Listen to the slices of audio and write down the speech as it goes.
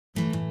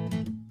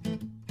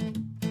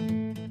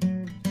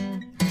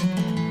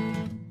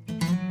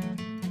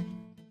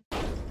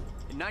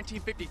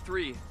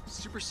1953,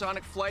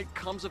 supersonic flight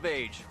comes of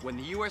age when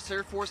the U.S.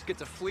 Air Force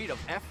gets a fleet of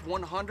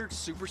F-100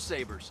 Super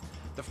Sabres,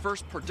 the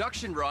first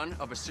production run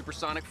of a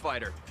supersonic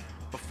fighter.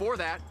 Before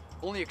that,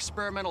 only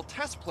experimental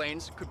test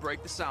planes could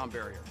break the sound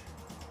barrier.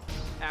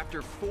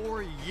 After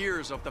 4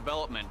 years of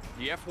development,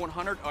 the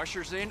F-100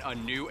 ushers in a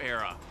new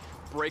era,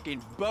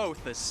 breaking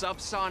both the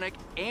subsonic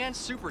and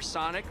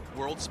supersonic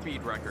world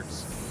speed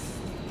records.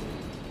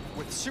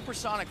 With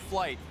supersonic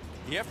flight,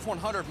 the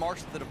F-100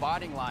 marks the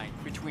dividing line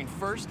between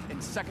first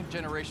and second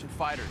generation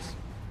fighters.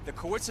 The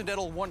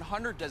coincidental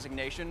 100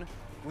 designation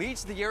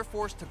leads the Air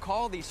Force to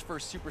call these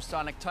first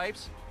supersonic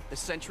types the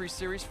Century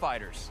Series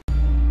fighters.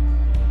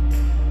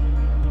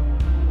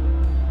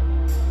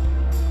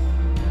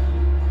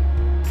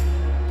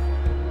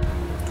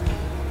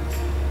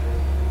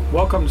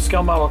 Welcome to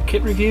Scale Model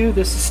Kit Review.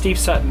 This is Steve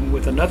Sutton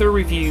with another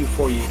review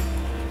for you.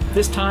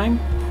 This time,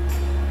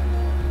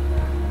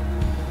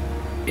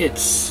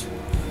 it's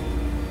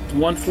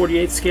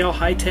 1/48 scale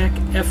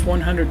HiTech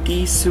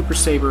F-100D Super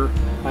Sabre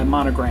by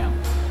Monogram.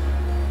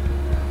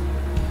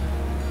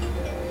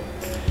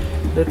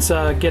 Let's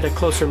get a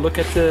closer look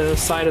at the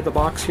side of the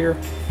box here.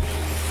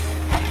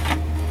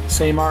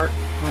 Same art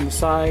on the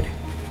side.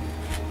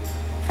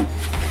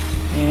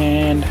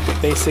 And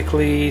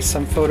basically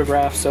some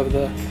photographs of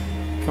the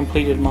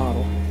completed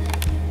model.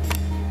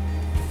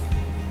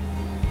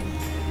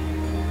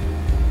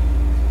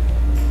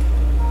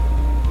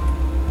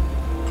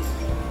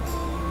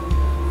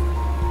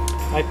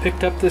 I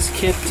picked up this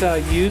kit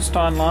used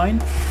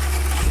online,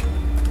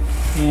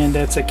 and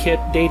it's a kit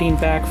dating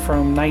back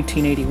from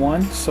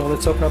 1981. So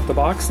let's open up the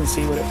box and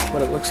see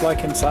what it looks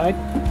like inside.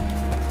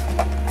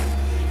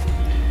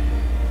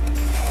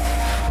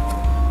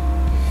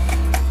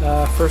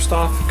 First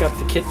off, we've got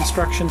the kit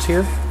instructions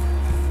here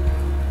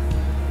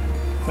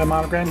by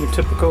Monogram, your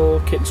typical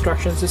kit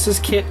instructions. This is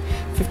kit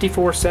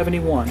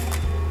 5471.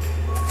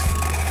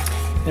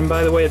 And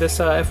by the way, this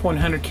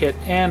F-100 kit,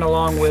 and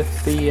along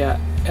with the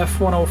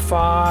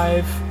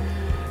F-105,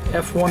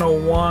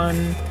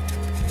 F-101,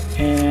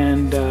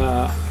 and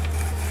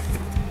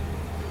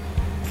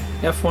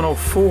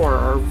F-104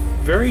 are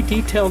very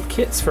detailed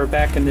kits for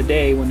back in the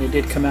day when they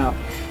did come out.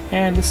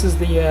 And this is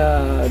the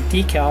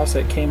decals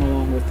that came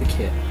along with the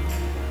kit.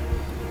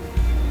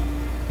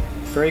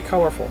 Very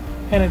colorful,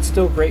 and it's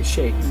still great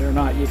shape. They're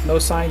not, no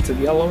signs of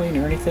yellowing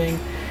or anything.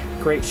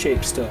 Great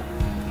shape still.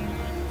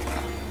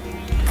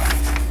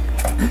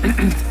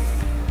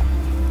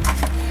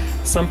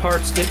 Some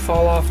parts did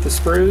fall off the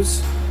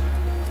screws,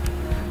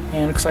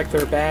 and it looks like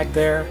they're bagged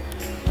there.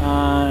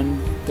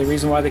 The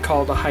reason why they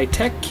call it a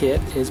high-tech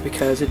kit is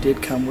because it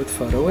did come with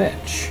photo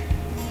etch.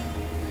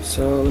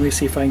 So let me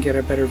see if I can get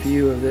a better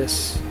view of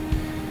this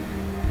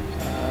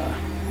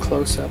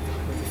close-up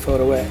of the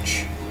photo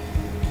etch.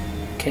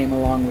 Came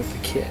along with the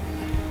kit.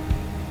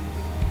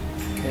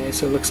 Okay,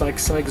 so it looks like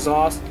some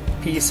exhaust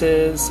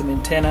pieces, some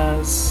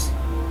antennas,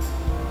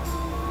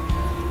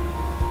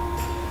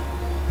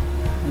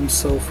 and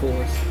so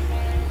forth.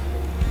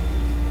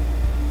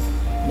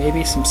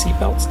 Maybe some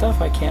seatbelt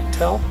stuff, I can't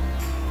tell.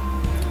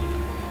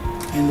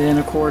 And then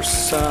of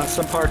course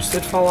some parts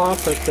did fall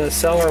off, but the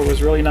seller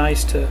was really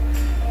nice to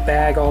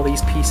bag all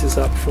these pieces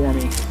up for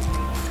me.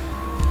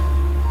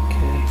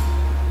 Okay.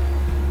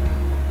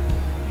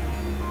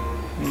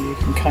 And you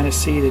can kind of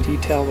see the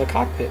detail of the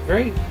cockpit.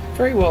 Very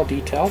well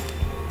detailed.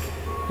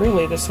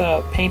 Really, this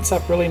paints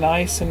up really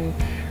nice, and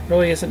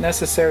really isn't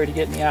necessary to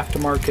get in the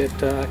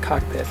aftermarket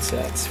cockpit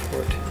sets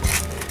for it.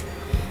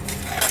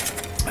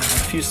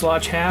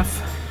 Fuselage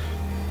half,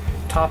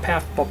 top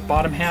half,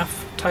 bottom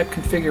half type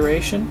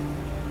configuration.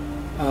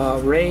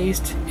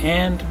 Raised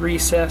and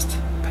recessed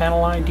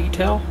panel line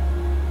detail.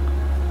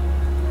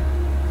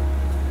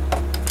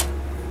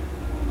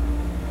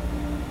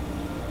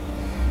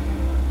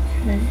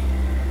 Okay.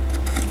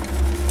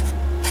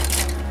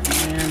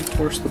 And of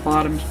course the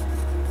bottom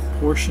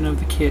portion of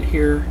the kit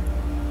here,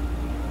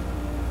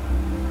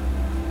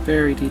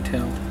 very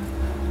detailed.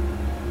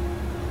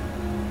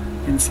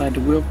 Inside the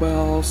wheel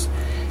wells,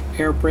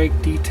 air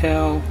brake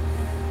detail,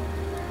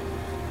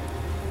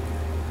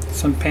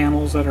 some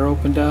panels that are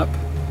opened up,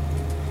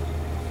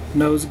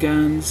 nose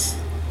guns,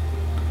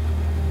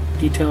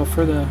 detail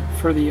for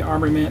the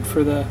armament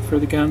for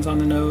the guns on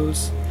the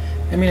nose.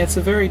 I mean, it's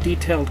a very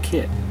detailed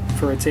kit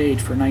for its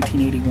age, for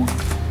 1981.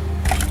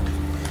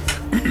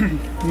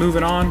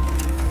 Moving on,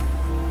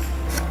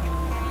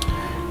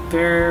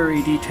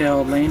 very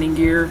detailed landing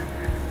gear.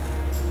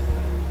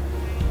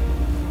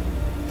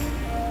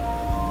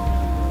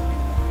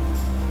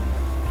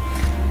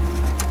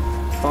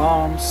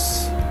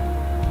 Bombs,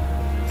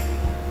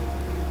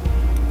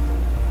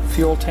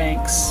 fuel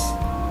tanks.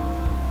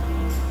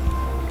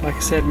 Like I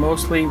said,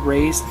 mostly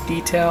raised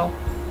detail.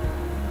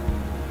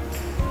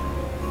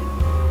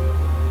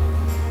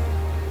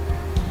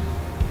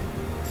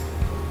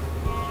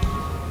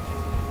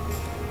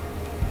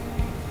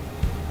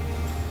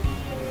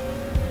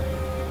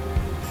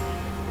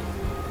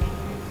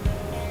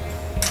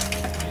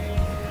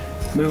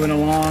 Moving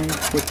along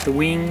with the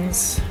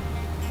wings.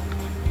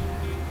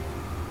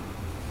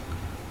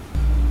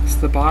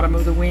 the bottom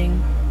of the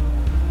wing.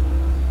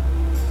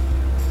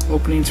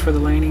 Openings for the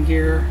landing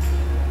gear.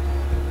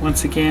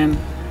 Once again,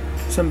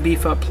 some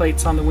beef up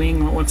plates on the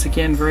wing. Once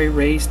again, very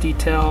raised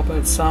detail,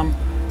 but some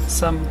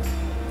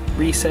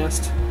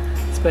recessed,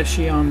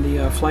 especially on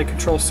the flight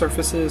control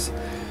surfaces,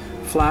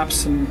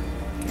 flaps and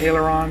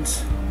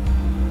ailerons,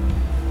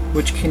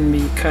 which can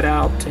be cut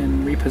out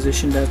and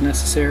repositioned as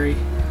necessary.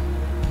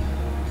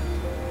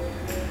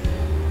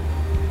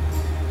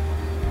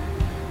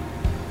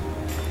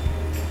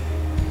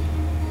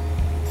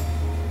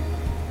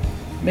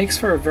 Makes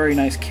for a very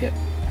nice kit.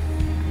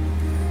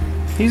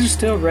 These are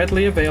still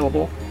readily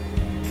available,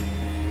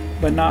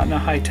 but not in a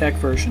high-tech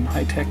version.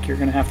 High-tech, you're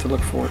going to have to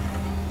look for it.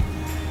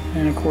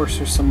 And of course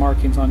there's some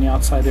markings on the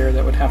outside there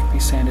that would have to be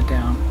sanded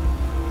down.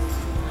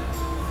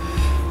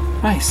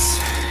 Nice.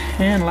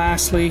 And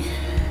lastly,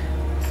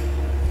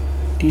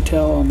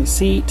 detail on the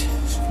seat.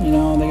 You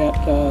know, they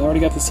got already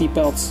got the seat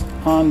belts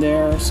on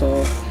there,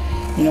 so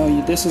you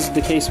know, this is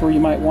the case where you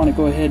might want to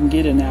go ahead and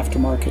get an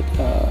aftermarket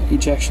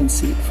ejection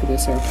seat for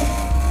this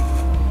airplane.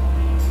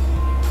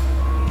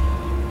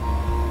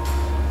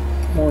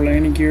 More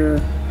landing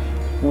gear,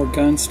 more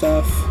gun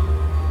stuff.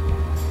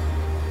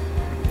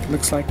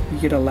 Looks like you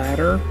get a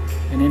ladder,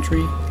 an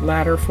entry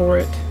ladder for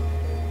it.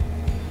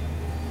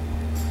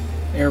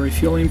 Air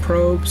refueling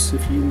probes,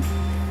 if you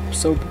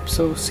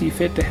so see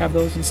fit to have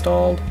those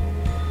installed.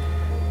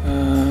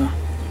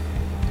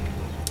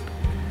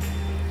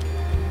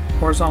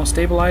 Horizontal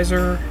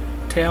stabilizer,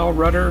 tail,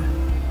 rudder,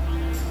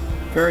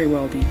 very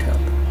well detailed.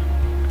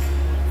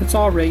 It's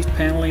all raised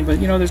paneling, but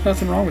you know, there's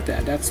nothing wrong with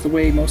that. That's the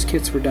way most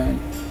kits were done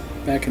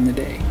back in the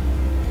day.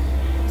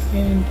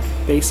 And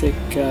basic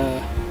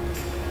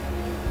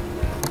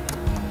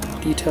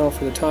detail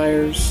for the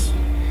tires,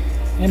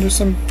 and there's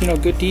some, you know,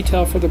 good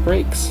detail for the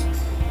brakes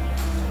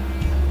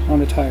on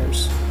the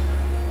tires.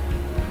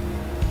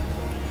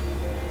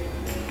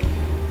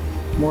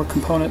 More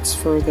components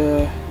for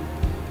the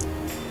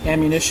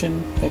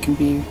ammunition that can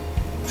be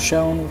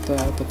shown with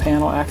the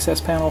panel, access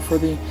panel for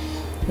the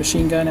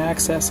machine gun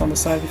access on the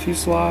side of the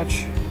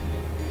fuselage.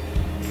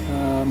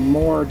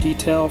 More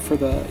detail for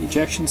the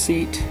ejection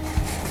seat.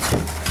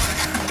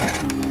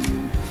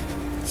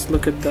 Let's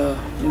look at the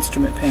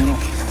instrument panel.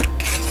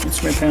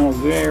 Instrument panel is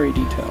very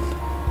detailed.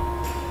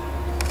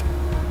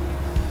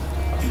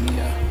 Let me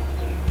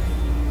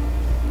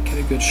get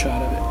a good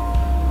shot of it.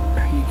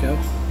 There you go.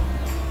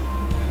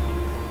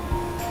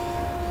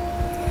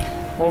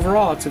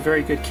 Overall, it's a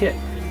very good kit.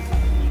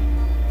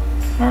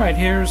 Alright,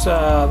 here's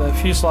the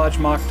fuselage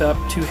mocked up,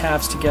 two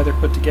halves together,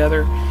 put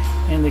together,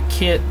 and the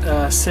kit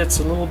sits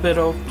a little bit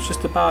over,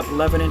 just about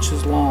 11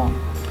 inches long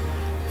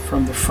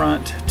from the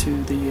front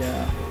to the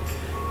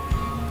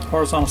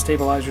horizontal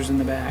stabilizers in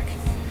the back,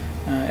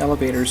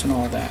 elevators and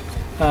all of that.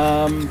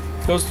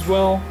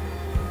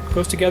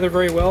 Goes together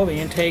very well. The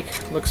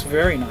intake looks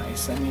very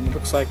nice. I mean, it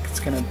looks like it's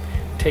going to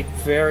take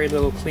very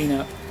little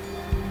cleanup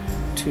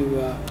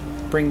to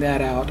bring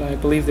that out. I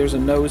believe there's a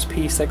nose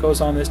piece that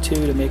goes on this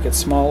too to make it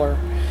smaller,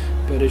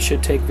 but it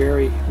should take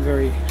very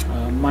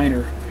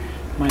minor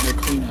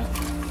cleanup.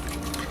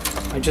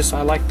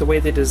 I like the way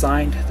they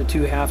designed the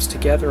two halves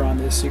together on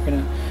this. You're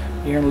gonna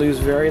lose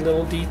very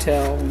little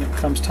detail when it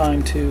comes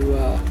time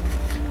to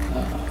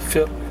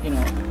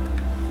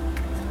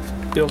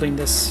building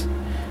this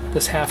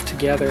half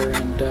together,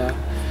 and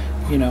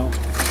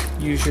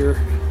use your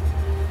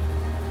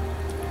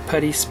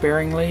putty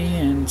sparingly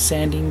and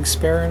sanding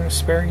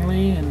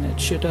sparingly, and it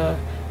should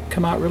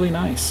come out really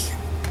nice.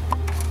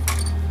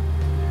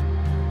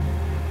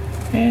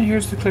 And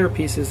here's the clear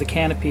pieces, the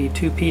canopy,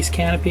 two-piece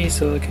canopy,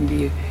 so it can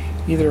be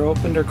either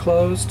opened or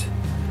closed.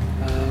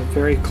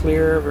 Very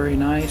clear, very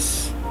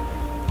nice.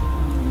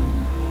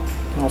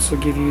 Also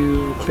give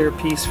you a clear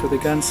piece for the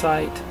gun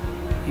sight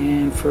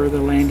and for the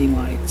landing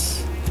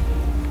lights.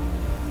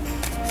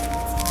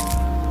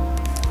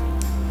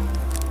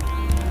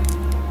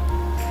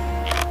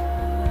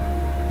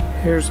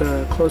 Here's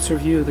a closer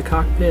view of the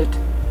cockpit.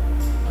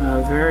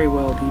 Very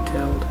well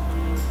detailed.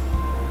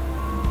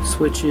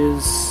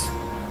 Switches,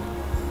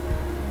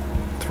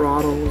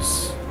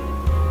 throttles.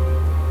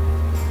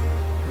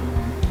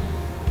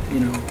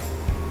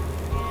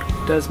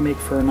 It does make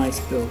for a nice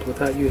build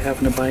without you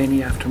having to buy any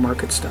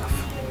aftermarket stuff.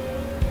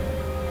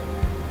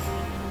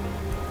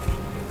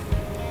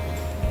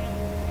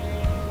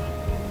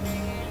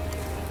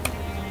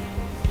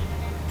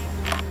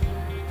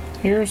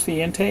 Here's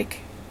the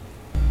intake.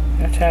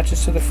 It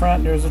attaches to the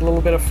front. There's a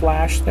little bit of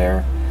flash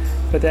there,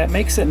 but that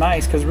makes it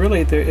nice because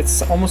really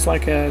it's almost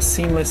like a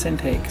seamless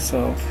intake,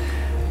 so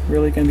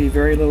really going to be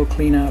very little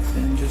cleanup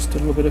and just a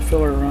little bit of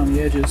filler around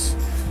the edges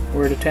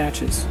where it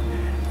attaches.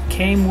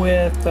 Came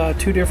with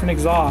two different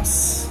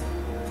exhausts.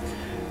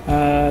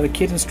 The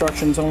kit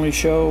instructions only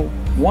show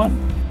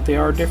one. They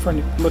are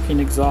different looking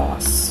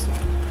exhausts,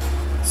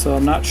 so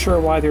I'm not sure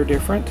why they're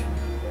different.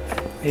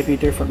 Maybe a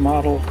different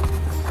model.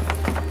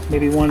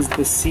 Maybe one's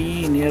the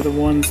C and the other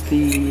one's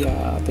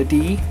the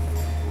D,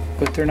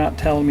 but they're not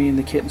telling me in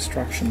the kit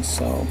instructions.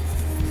 So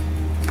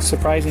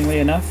surprisingly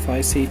enough,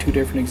 I see two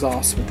different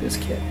exhausts with this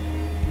kit.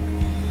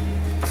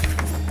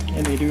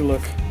 and they do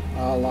look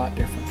a lot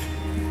different.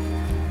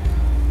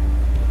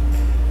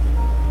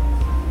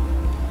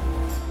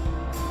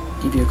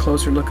 Give you a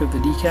closer look of the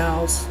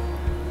decals.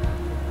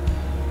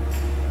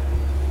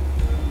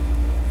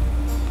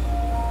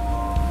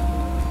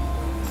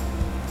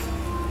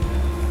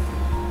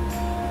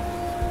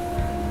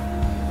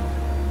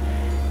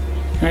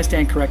 And I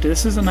stand corrected.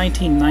 This is a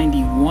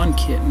 1991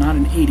 kit, not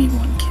an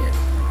 81 kit.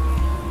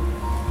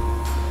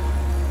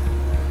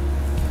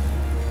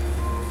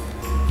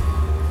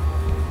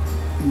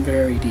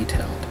 Very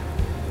detailed.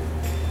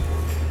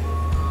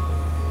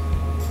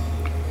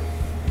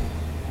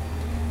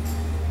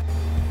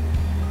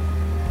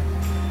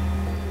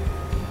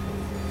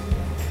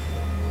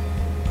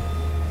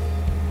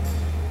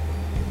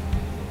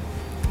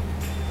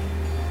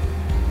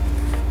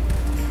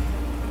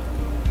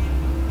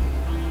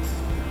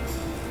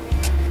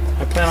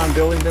 I plan on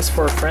building this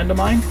for a friend of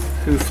mine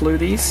who flew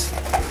these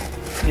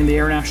in the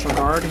Air National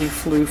Guard. He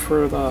flew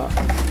for the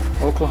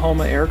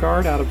Oklahoma Air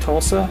Guard out of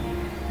Tulsa,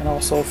 and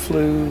also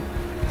flew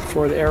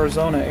for the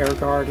Arizona Air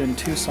Guard in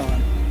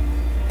Tucson.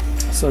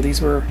 So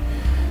these were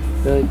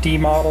the D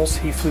models.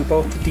 He flew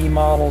both the D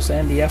models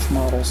and the F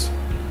models.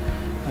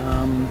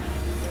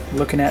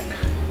 Looking at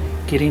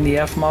getting the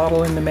F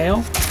model in the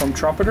mail from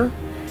Trumpeter,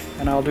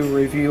 and I'll do a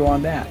review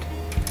on that.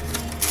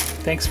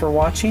 Thanks for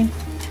watching,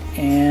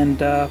 and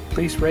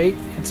please rate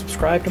and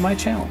subscribe to my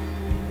channel.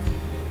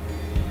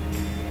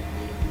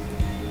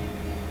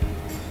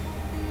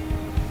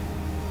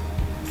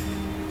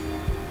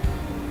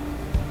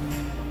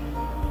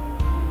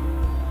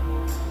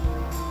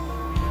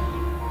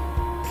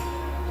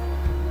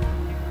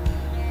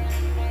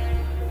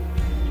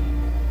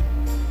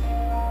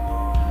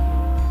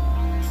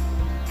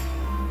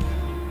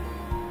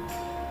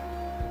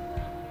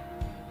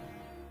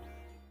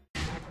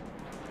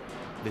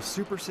 The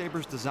Super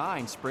Sabre's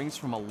design springs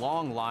from a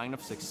long line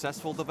of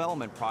successful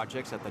development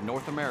projects at the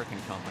North American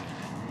company.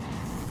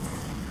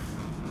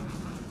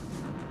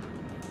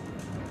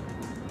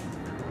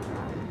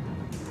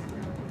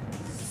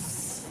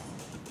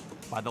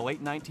 By the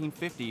late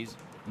 1950s,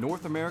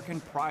 North American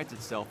prides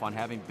itself on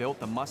having built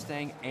the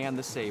Mustang and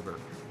the Sabre,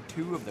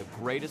 two of the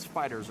greatest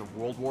fighters of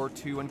World War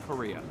II and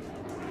Korea.